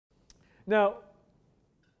Now,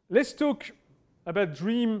 let's talk about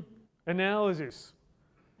dream analysis.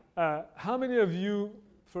 How many of you,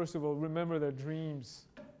 first of all, remember their dreams?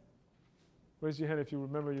 Raise your hand if you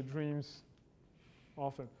remember your dreams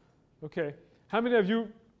often. Okay. How many of you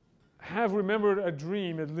have remembered a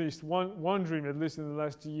dream, at least, one dream, at least in the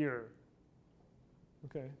last year?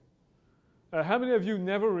 Okay. How many of you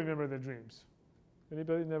never remember their dreams?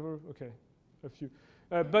 Anybody never? Okay, a few.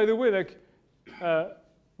 By the way, like,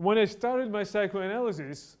 when I started my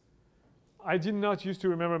psychoanalysis, I did not used to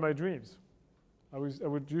remember my dreams. I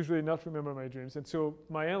would usually not remember my dreams. And so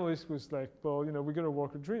my analyst was like, well, you know, we're going to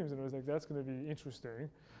work with dreams. And I was like, that's going to be interesting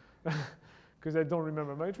because I don't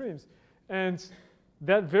remember my dreams. And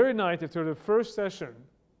that very night, after the first session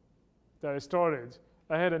that I started,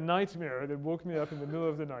 I had a nightmare that woke me up in the middle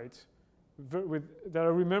of the night that I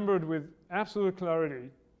remembered with absolute clarity.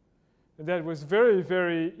 And that was very,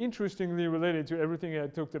 very interestingly related to everything I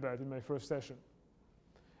had talked about in my first session.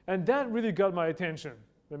 And that really got my attention,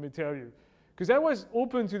 let me tell you. Because I was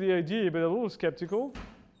open to the idea, but a little skeptical.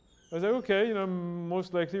 I was like, okay, you know,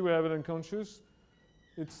 most likely we have an unconscious.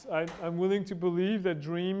 I'm willing to believe that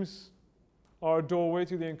dreams are a doorway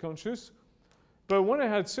to the unconscious. But when I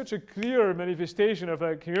had such a clear manifestation of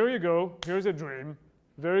like, here you go, here's a dream,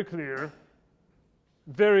 very clear,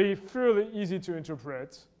 fairly easy to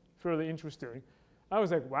interpret, fairly interesting, I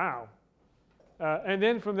was like, wow. And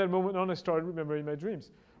then from that moment on, I started remembering my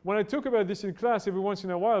dreams. When I talk about this in class, every once in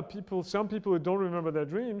a while, some people who don't remember their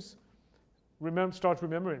dreams start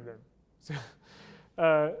remembering them.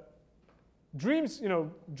 So, dreams, you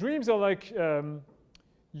know, dreams are like the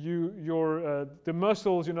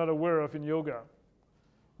muscles you're not aware of in yoga.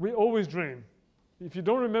 We always dream. If you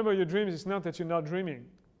don't remember your dreams, it's not that you're not dreaming.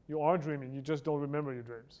 You are dreaming. You just don't remember your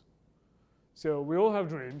dreams. So we all have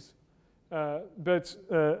dreams, but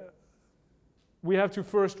we have to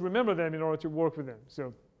first remember them in order to work with them.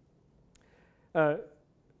 So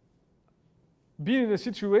being in a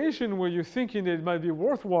situation where you're thinking that it might be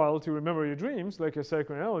worthwhile to remember your dreams, like a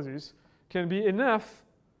psychoanalysis, can be enough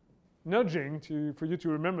nudging for you to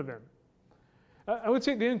remember them. I would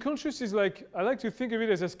say the unconscious is like, I like to think of it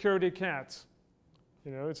as a scaredy cat.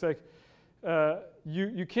 You know, it's like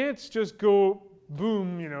you can't just go,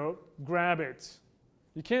 boom, you know, grab it.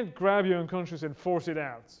 You can't grab your unconscious and force it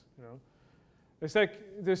out, you know. It's like,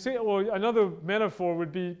 well, another metaphor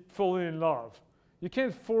would be falling in love. You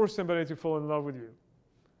can't force somebody to fall in love with you.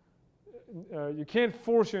 You can't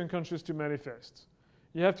force your unconscious to manifest.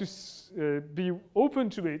 You have to be open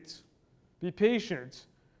to it, be patient,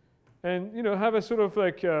 and you know, have a sort of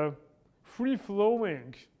like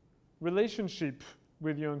free-flowing relationship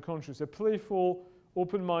with your unconscious, a playful,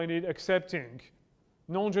 open-minded, accepting,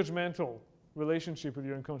 non-judgmental relationship with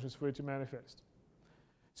your unconscious for it to manifest.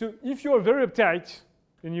 So if you're very uptight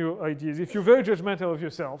in your ideas, if you're very judgmental of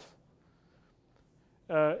yourself,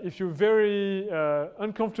 if you're very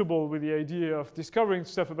uncomfortable with the idea of discovering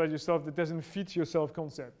stuff about yourself that doesn't fit your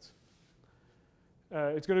self-concept,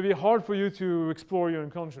 it's going to be hard for you to explore your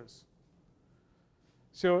unconscious.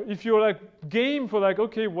 So if you're like game for like,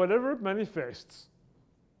 okay, whatever manifests,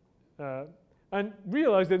 and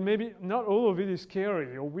realize that maybe not all of it is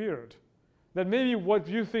scary or weird. That maybe what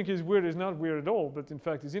you think is weird is not weird at all, but in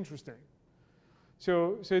fact is interesting.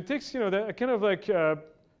 So it takes, you know, that kind of like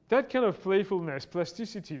that kind of playfulness,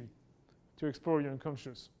 plasticity, to explore your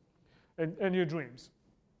unconscious and your dreams.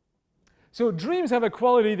 So dreams have a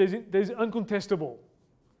quality that is uncontestable.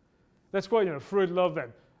 That's why, you know, Freud loved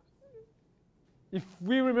them. If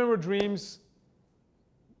we remember dreams,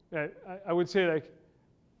 I would say like,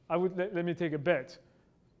 let me take a bet.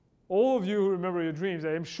 All of you who remember your dreams,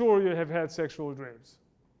 I am sure you have had sexual dreams.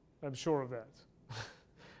 I'm sure of that.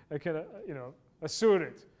 I can, you know, assert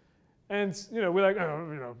it. And, you know, we're like, oh,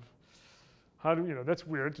 you know, how do, you know, that's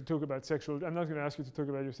weird to talk about sexual, I'm not going to ask you to talk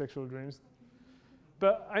about your sexual dreams.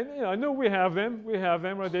 But I know we have them,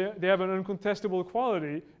 right? They have an uncontestable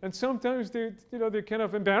quality, and sometimes they're kind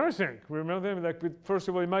of embarrassing. We remember them, like, first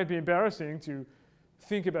of all, it might be embarrassing to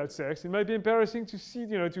think about sex. It might be embarrassing to see,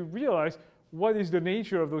 you know, to realize what is the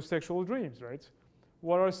nature of those sexual dreams, right?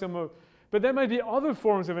 What are some of, but there might be other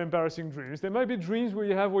forms of embarrassing dreams. There might be dreams where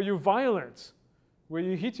you're violent, where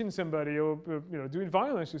you're hitting somebody or you know, doing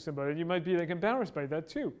violence to somebody, and you might be like embarrassed by that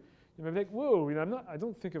too. You might be like, whoa, you know, I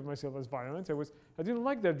don't think of myself as violent. I didn't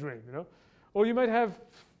like that dream, you know. Or you might have,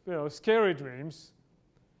 you know, scary dreams.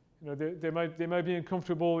 You know, they might be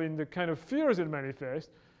uncomfortable in the kind of fears that manifest.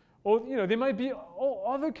 Or, you know, there might be all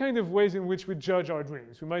other kind of ways in which we judge our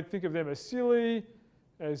dreams. We might think of them as silly,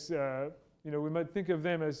 as, you know, we might think of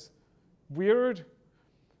them as weird.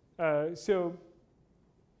 So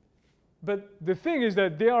But the thing is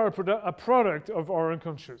that they are a product of our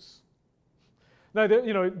unconscious. Now,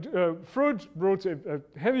 Freud wrote a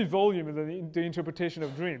heavy volume in the interpretation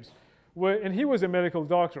of dreams, and he was a medical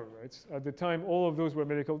doctor, right? At the time, all of those were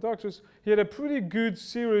medical doctors. He had a pretty good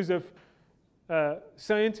series of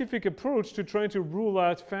scientific approach to trying to rule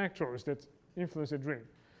out factors that influence a dream.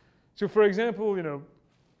 So, for example,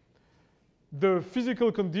 the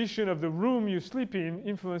physical condition of the room you sleep in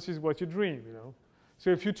influences what you dream. So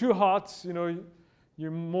if you're too hot,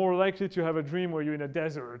 you're more likely to have a dream where you're in a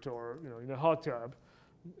desert or in a hot tub.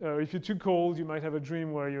 If you're too cold, you might have a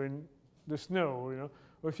dream where you're in the snow.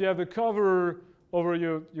 Or if you have the cover over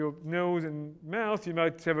your nose and mouth, you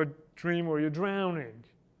might have a dream where you're drowning.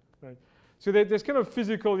 Right? So there's kind of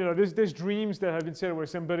physical, there's dreams that have been said where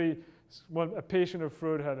a patient of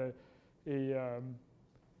Freud had a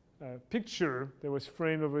picture that was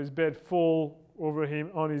framed over his bed fall over him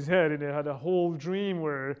on his head, and he had a whole dream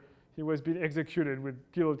where he was being executed with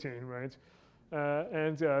guillotine, right?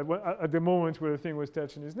 At the moment where the thing was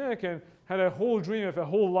touching his neck, and had a whole dream of a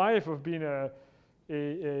whole life of being a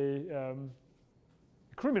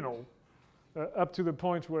criminal up to the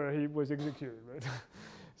point where he was executed, right?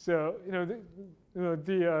 So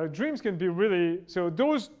the dreams can be really, so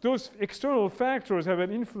those external factors have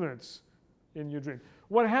an influence in your dream.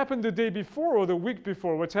 What happened the day before or the week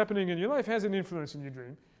before, what's happening in your life has an influence in your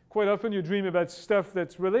dream. Quite often you dream about stuff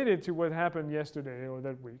that's related to what happened yesterday or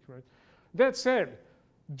that week, right? That said,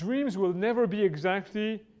 dreams will never be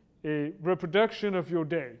exactly a reproduction of your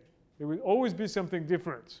day. There will always be something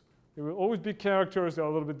different. There will always be characters that are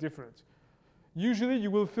a little bit different. Usually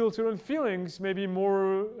you will feel certain feelings maybe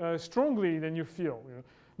more strongly than you feel.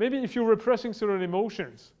 Maybe if you're repressing certain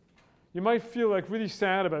emotions, you might feel like really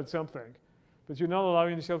sad about something, but you're not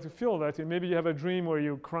allowing yourself to feel that, and maybe you have a dream where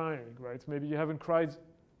you're crying, right? Maybe you haven't cried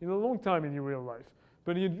in a long time in your real life,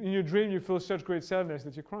 but in your dream you feel such great sadness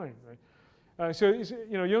that you're crying, right? So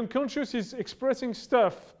your unconscious is expressing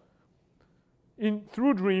stuff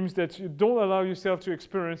through dreams that you don't allow yourself to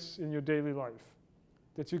experience in your daily life,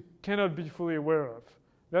 that you cannot be fully aware of.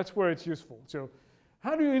 That's where it's useful. So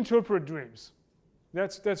how do you interpret dreams?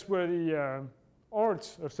 That's where the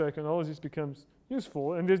art of psychoanalysis becomes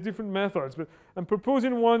useful, and there's different methods, but I'm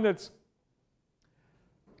proposing one that's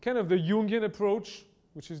kind of the Jungian approach,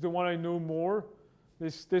 which is the one I know more.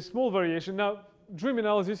 There's small variation. Now, dream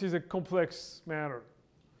analysis is a complex matter,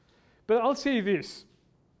 but I'll say this.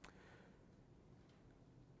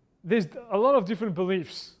 There's a lot of different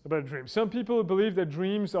beliefs about dreams. Some people believe that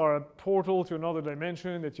dreams are a portal to another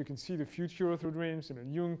dimension, that you can see the future through dreams.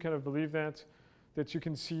 Jung kind of believed that you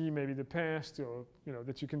can see maybe the past, or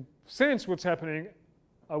that you can sense what's happening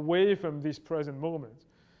away from this present moment.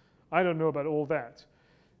 I don't know about all that.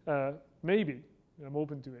 Maybe I'm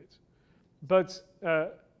open to it, but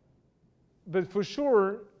for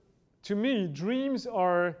sure, to me, dreams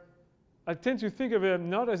are. I tend to think of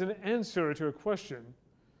them not as an answer to a question,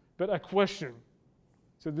 but a question.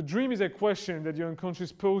 So the dream is a question that your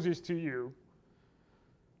unconscious poses to you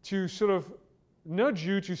to sort of nudge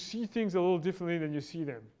you to see things a little differently than you see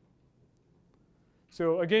them.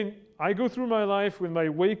 So again, I go through my life with my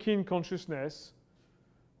waking consciousness,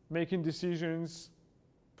 making decisions,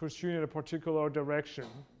 pursuing in a particular direction.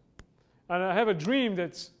 And I have a dream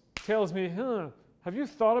that tells me, have you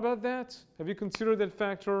thought about that? Have you considered that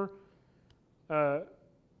factor? Are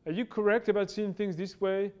you correct about seeing things this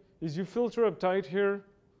way? Is your filter uptight here?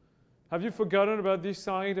 Have you forgotten about this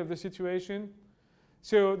side of the situation?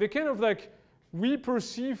 So they kind of like, we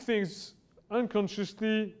perceive things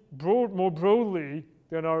unconsciously more broadly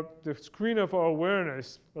than the screen of our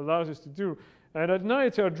awareness allows us to do. And at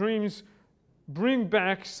night, our dreams bring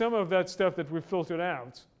back some of that stuff that we filtered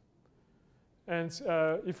out. And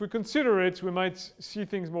if we consider it, we might see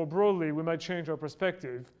things more broadly. We might change our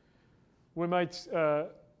perspective. We might,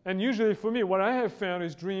 and usually for me, what I have found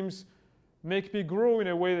is dreams make me grow in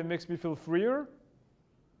a way that makes me feel freer,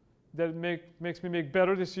 that makes me make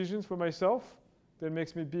better decisions for myself, that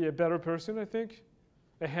makes me be a better person, I think,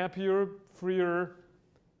 a happier, freer,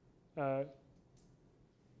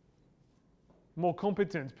 more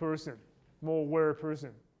competent person, more aware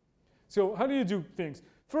person. So how do you do things?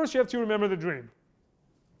 First, you have to remember the dream.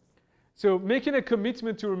 So making a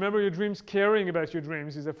commitment to remember your dreams, caring about your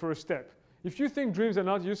dreams is the first step. If you think dreams are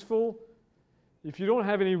not useful, if you don't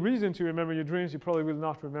have any reason to remember your dreams, you probably will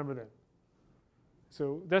not remember them.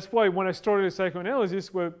 So that's why when I started psychoanalysis,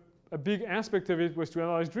 a big aspect of it was to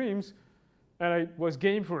analyze dreams, and I was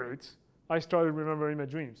game for it. I started remembering my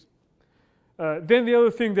dreams. Then the other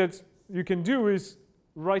thing that you can do is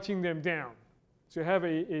writing them down. So you have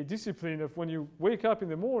a discipline of when you wake up in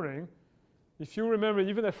the morning, If you remember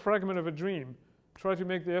even a fragment of a dream, try to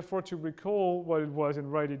make the effort to recall what it was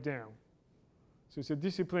and write it down. So it's a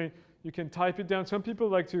discipline. You can type it down. Some people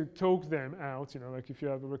like to talk them out, like if you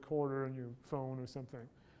have a recorder on your phone or something.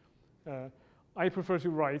 I prefer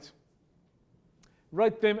to write.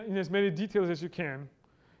 Write them in as many details as you can.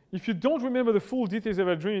 If you don't remember the full details of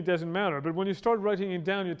a dream, it doesn't matter. But when you start writing it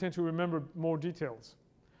down, you tend to remember more details.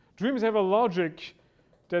 Dreams have a logic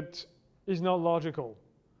that is not logical.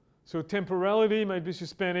 So temporality might be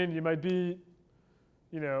suspended. You might be,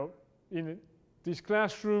 in this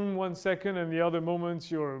classroom 1 second, and the other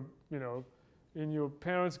moments you're, in your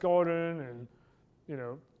parents' garden,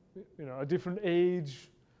 and a different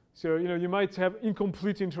age. So you might have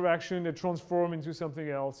incomplete interaction that transform into something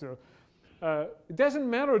else. So, it doesn't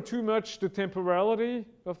matter too much the temporality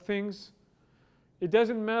of things. It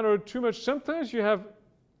doesn't matter too much. Sometimes you have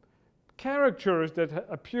characters that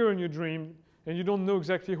appear in your dream, and you don't know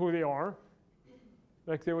exactly who they are.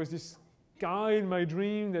 Like there was this guy in my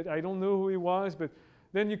dream that I don't know who he was, but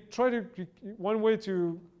then you try to, one way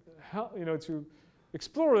to help, to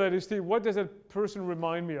explore that is to, what does that person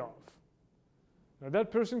remind me of? Now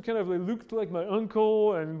that person kind of looked like my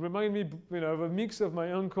uncle and reminded me, of a mix of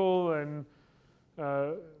my uncle and,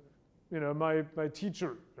 my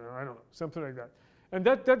teacher. I don't know, something like that. And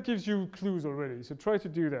that gives you clues already. So try to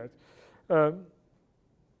do that.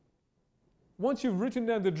 Once you've written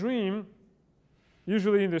down the dream,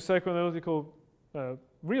 usually in the psychoanalytical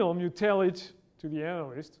realm, you tell it to the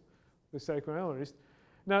analyst, the psychoanalyst.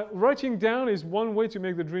 Now, writing down is one way to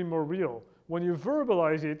make the dream more real. When you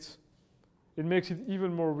verbalize it, it makes it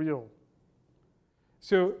even more real.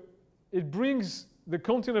 So it brings the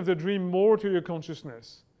content of the dream more to your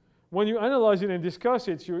consciousness. When you analyze it and discuss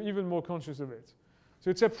it, you're even more conscious of it.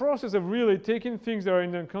 So it's a process of really taking things that are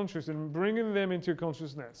in the unconscious and bringing them into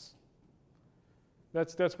consciousness.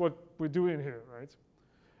 That's what we're doing here,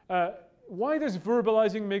 right? Why does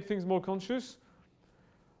verbalizing make things more conscious?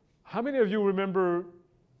 How many of you remember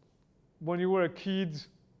when you were a kid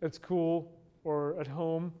at school or at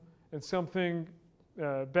home and something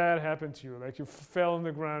bad happened to you, like you fell on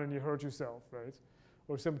the ground and you hurt yourself, right?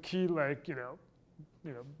 Or some kid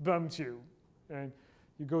bumped you, and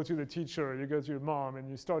you go to the teacher, you go to your mom, and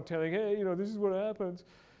you start telling, hey, this is what happened.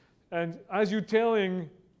 And as you're telling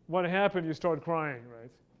what happened, you start crying,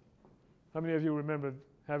 right? How many of you remember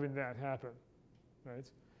having that happen, right?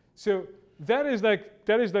 So that is like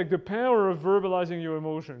the power of verbalizing your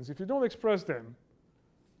emotions. If you don't express them,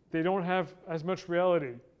 they don't have as much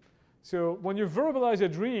reality. So when you verbalize a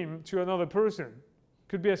dream to another person,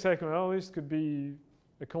 could be a psychoanalyst, could be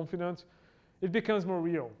a confidant, it becomes more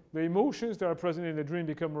real. The emotions that are present in the dream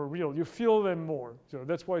become more real. You feel them more. So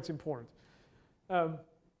that's why it's important.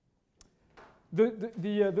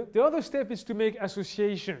 The other step is to make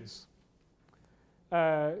associations.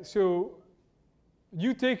 So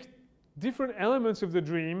you take different elements of the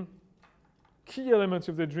dream, key elements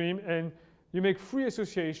of the dream, and you make free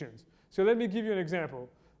associations. So let me give you an example.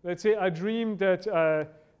 Let's say I dreamed that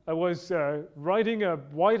I was riding a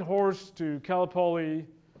white horse to Cal Poly,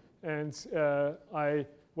 and I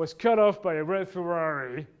was cut off by a red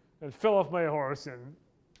Ferrari and fell off my horse and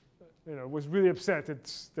was really upset at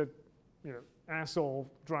that asshole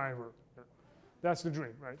driver. That's the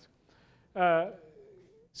dream, right?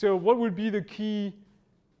 So what would be the key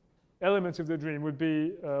elements of the dream? Would be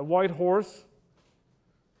white horse,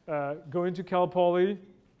 going to Cal Poly,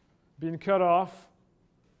 being cut off,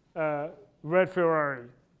 red Ferrari,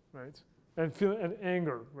 right? And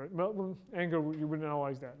anger, right? Well, anger, you would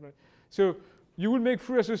analyze that, right? So you would make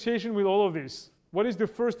free association with all of these. What is the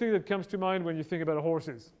first thing that comes to mind when you think about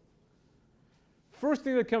horses? First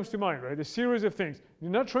thing that comes to mind, right? A series of things. You're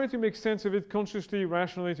not trying to make sense of it consciously,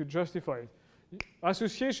 rationally to justify it.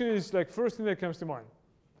 Association is like first thing that comes to mind.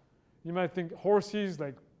 You might think horses,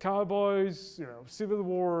 like cowboys, Civil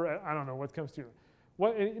War. I don't know what comes to you.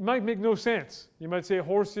 It might make no sense. You might say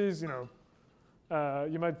horses,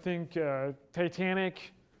 you might think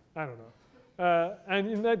Titanic. I don't know.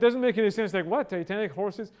 And that doesn't make any sense. Like what? Titanic,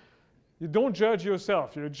 horses? You don't judge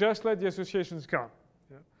yourself. You just let the associations come.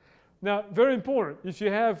 Now, very important. If you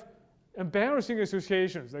have embarrassing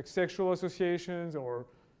associations, like sexual associations or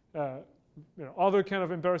other kind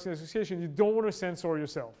of embarrassing association, you don't want to censor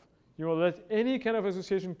yourself. You will let any kind of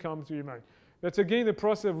association come to your mind. That's again the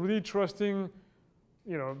process of really trusting,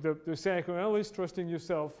 the psychoanalyst, trusting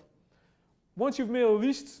yourself. Once you've made a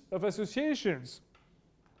list of associations,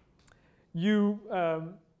 you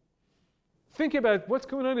think about what's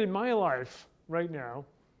going on in my life right now.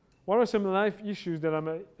 What are some life issues that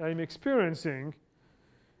I'm experiencing,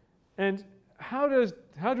 and how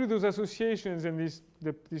do those associations and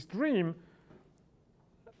this dream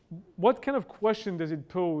what kind of question does it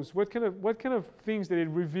pose? What kind of things did it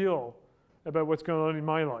reveal about what's going on in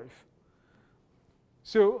my life?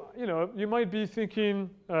 So, you might be thinking,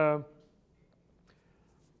 I'm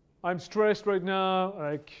stressed right now,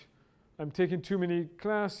 like I'm taking too many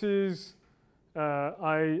classes,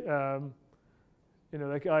 I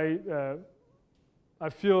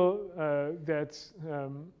feel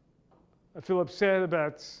I feel upset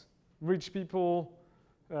about rich people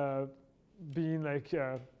being like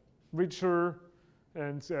richer,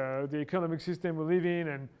 and the economic system we live in,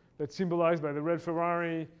 and that's symbolized by the red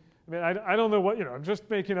Ferrari. I mean, I don't know what, I'm just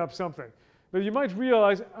making up something. But you might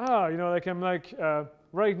realize,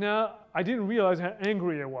 right now, I didn't realize how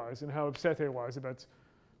angry I was and how upset I was about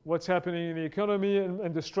what's happening in the economy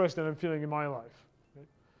and the stress that I'm feeling in my life. Right?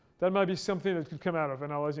 That might be something that could come out of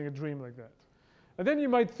analyzing a dream like that. And then you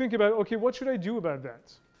might think about, okay, what should I do about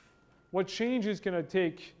that? What changes can I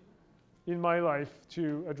take in my life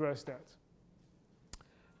to address that?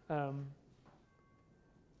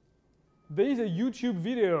 There is a YouTube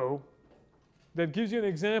video that gives you an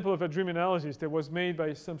example of a dream analysis that was made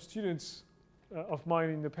by some students of mine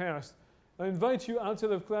in the past. I invite you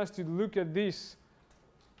outside of class to look at this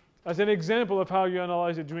as an example of how you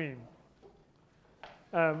analyze a dream.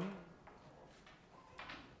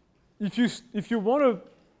 If you want to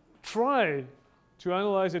try to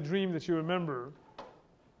analyze a dream that you remember,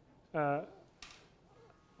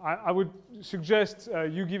 I would suggest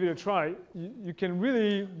you give it a try. You can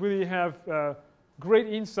really, really have great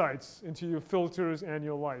insights into your filters and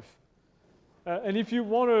your life. And if you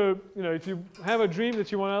want to, if you have a dream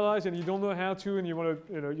that you want to analyze and you don't know how to, and you want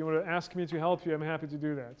to ask me to help you, I'm happy to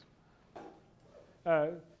do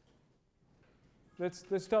that.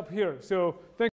 Let's stop here. So thank